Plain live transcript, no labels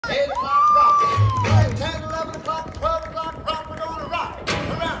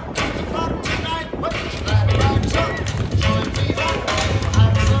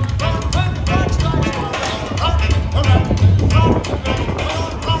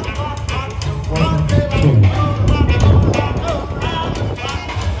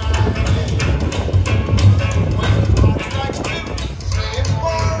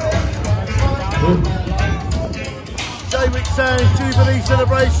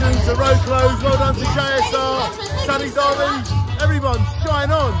celebrations, the road closed. Well done to JSR, Sonny, Darby, everyone,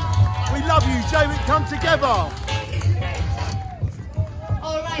 shine on. We love you, Jaywick, come together.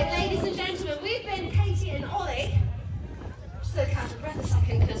 All right, ladies and gentlemen, we've been Katie and Ollie. Just going to catch a breath a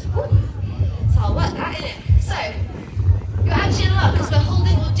second because it's hard work, that, isn't it? So, you're actually in luck because we're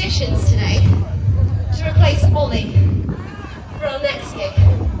holding auditions today to replace Ollie for our next gig.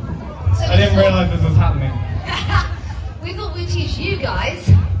 So I didn't realise this was happening. We thought we'd teach you guys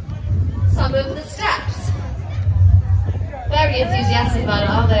some of the steps. Very enthusiastic about it,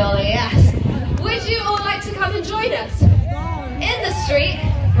 aren't they, Ollie? Yes. Would you all like to come and join us in the street?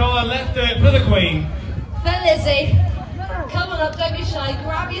 Come on, let's do it for the Queen. For Lizzie. Come on up, don't be shy.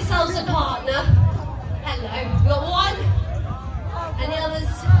 Grab yourselves a partner. Hello. We've got one. And the others.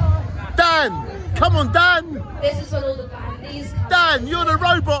 Dan! Come on, Dan! This is when all the bandies come. Dan, you're the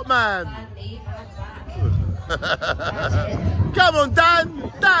robot man! Come on,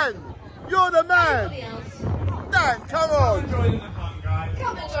 Dan! Dan! You're the man! Dan, come on! Come and join in the fun, guys.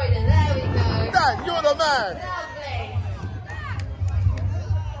 Come and join in, there we go. Dan, you're the man! Lovely.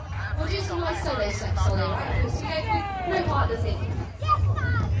 We'll do some nice solo steps on it, right? Because no partners in.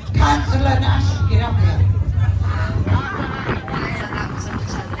 Councillor Nash, get up here. That was some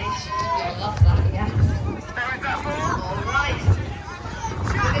determination. You'll love that, yes. Alright.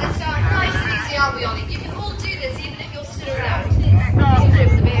 We're going to start nice and easy, aren't we, Ollie? You can all do this even if you're stood around. You can do it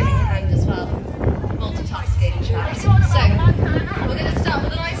with the beer in your hand as well. Multitasking, chaps. So, we're going to start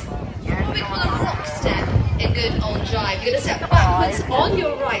with a nice, what we call a rock step in good old jive. You're going to step backwards on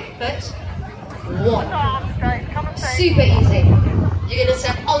your right foot. 1. Super easy. You're going to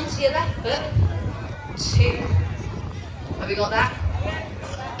step onto your left foot. 2. Have we got that?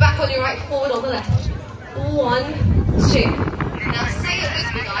 Back on your right, forward on the left. 1, 2. Now say it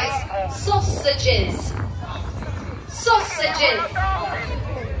with me, guys. Sausages. Sausages.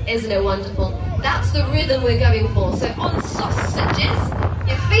 Isn't it wonderful? That's the rhythm we're going for. So on sausages,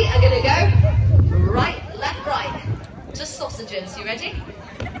 your feet are going to go right, left, right. Just sausages. You ready?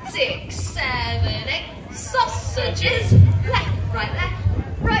 6, 7, 8. Sausages. Left, right, left,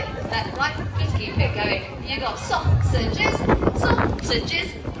 left, right. Just keep it going. You got sausages,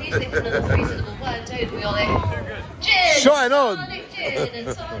 sausages. These things are another 3-syllable word, don't we, Ollie? Gin, Shine on. Gin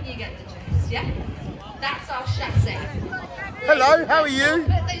and tonic, you get the gist, yeah? That's our chassis. Hello, how are you?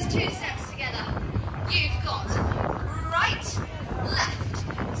 Put those 2 steps together. You've got right, left,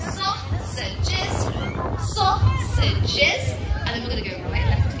 sausages, sausages, and then we're going to go right,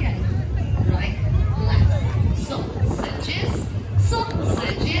 left again. Right, left, sausages,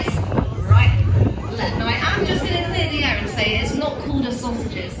 sausages, right, left. Now I am just going to clear the air and say it's not called a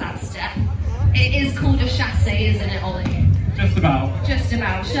sausages, that step. It is called a chassis, isn't it, Ollie? Just about. Just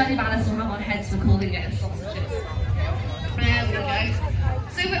about. Shirley Ballas will have our heads for calling it a sausages. There we go.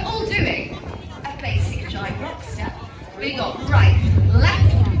 So we're all doing a basic jive rock step. We got right,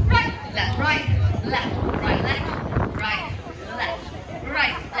 left, right, left, right, left, right, left, right, left,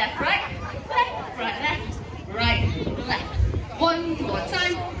 right, left, right, left, right, left, right, left. One more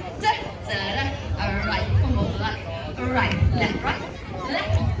time. Da, da, da. Right, one more luck. Right, left, right,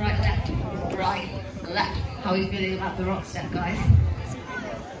 left, right, left, right, left. How are you feeling about the rock step, guys?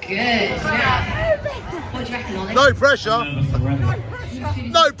 Good. Now, what do you reckon, Ollie? No pressure.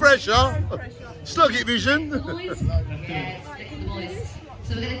 No pressure. SloggettVision. Boys? Yes, stick with the boys. So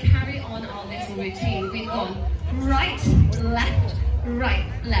we're going to carry on our little routine. We've gone right, left, right,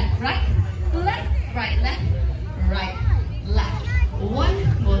 left, right, left, right, left, right, left. One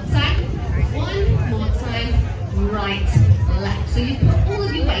more time, right, left. So you put all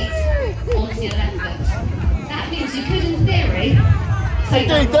of your weight onto your left foot. That means you could, in theory, take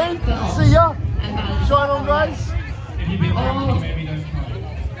your right foot off. See ya. And balance. Shine on, guys. If you've been drinking, maybe don't try.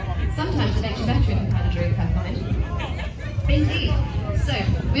 Sometimes it makes you better if you've had a drink, I find. Indeed. So,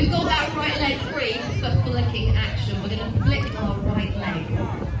 we've got that right leg free for flicking action. We're going to flick our right leg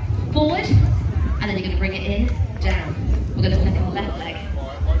forward, and then you're going to bring it in, down. We're going to flick our left leg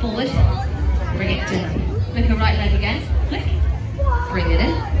forward, bring it down. Flick our right leg again, flick, bring it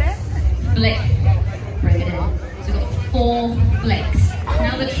in, flick, bring it in. So we've got 4 flicks.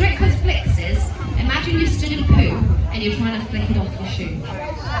 Now the trick with flicks is, imagine you stood in poo and you're trying to flick it off your shoe.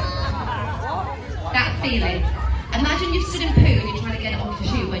 That feeling. Imagine you've stood in poo and you're trying to get it off your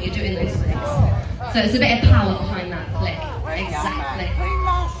shoe when you're doing those flicks. So it's a bit of power behind that flick. Exactly.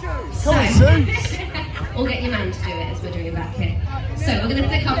 So, we'll get your man to do it as we're doing it back here. So we're going to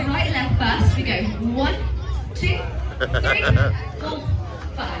flick our right left first. We go 1, 2, 3, 4,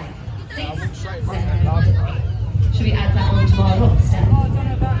 5, 6, 7, 8. Should we add that onto our rock step?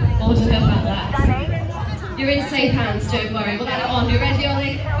 What do you feel about that? You're in safe hands, don't worry. We'll add it on. You ready,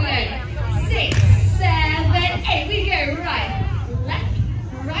 Ollie? We go 6, 7, 8. We go right, left,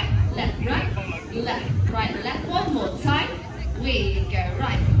 right, left, right, left, right, left. One more time. We go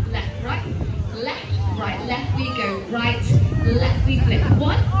right, left, right, left, right, left. We go right, left. We flick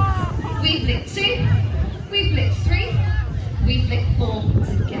 1. We flick 2. We flick 3. We flick 4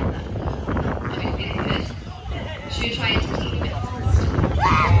 together. Are we feeling good? Should we try it to keep it?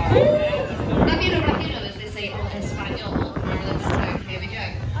 Rápido, rápido, as they say on Espanol. So here we go.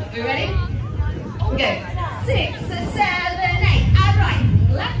 We ready? Go. 6, 7, 8. And right,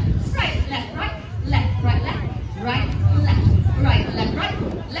 left, straight, left, right, left, right, left, right, left, right, left, right,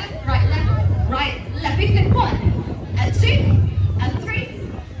 left, right, left, right, left. We flip 1, and 2, and 3,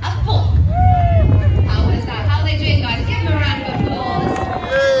 and 4. How was that? How are they doing, guys? Give them a round of applause.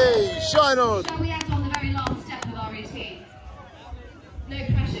 Hey, shine on. Shall we add on the very last step of our routine? No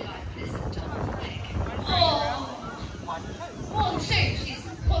pressure, guys. This is just quick. Oh! 1, 2.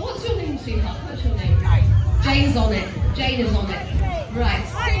 What's your name, sweetheart? What's your name? Jane's on it. Jane is on it. Right.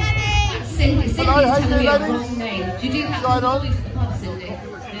 That's Cindy. Cindy's telling me a wrong name. Do you do that always at the pub, Cindy? No,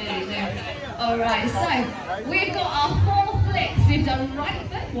 you don't. Alright, so we've got our 4 flicks. We've done right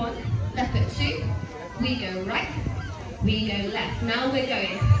foot 1, left foot 2. We go right, we go left. Now we're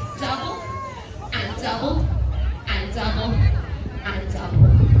going double, and double, and double, and double.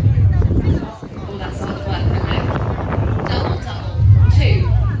 Oh, that starts working now. Double, double, 2.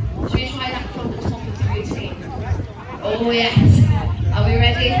 Should we try that from the top of the routine? Oh yes. Are we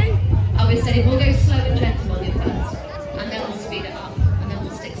ready? Are we steady? We'll go slow and gentle on you first, and then we'll speed it up, and then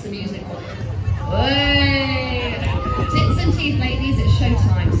we'll stick some music on it. Hey! Tits and teeth, ladies, it's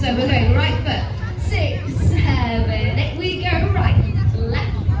showtime. So we're going right foot. 6, 7, 8. We go right,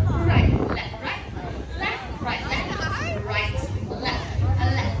 left, right, left, right, left, right, left, right, left,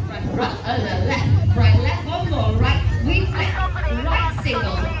 left, right, right, left, right, left. One more right. We flip. Right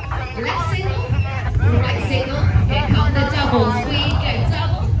single, left single, right single. Here come the doubles. We go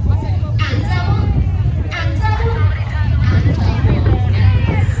double, and double, and double, and double.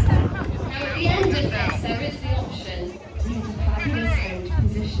 Yes. Now at the end of this, there is the option to take a fabulous old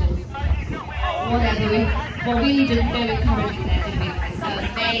position. Whatever we didn't know encouraging there, did we? So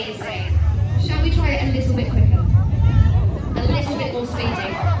amazing. Shall we try it a little bit quicker? A little bit more speedy.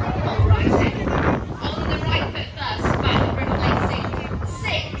 All right.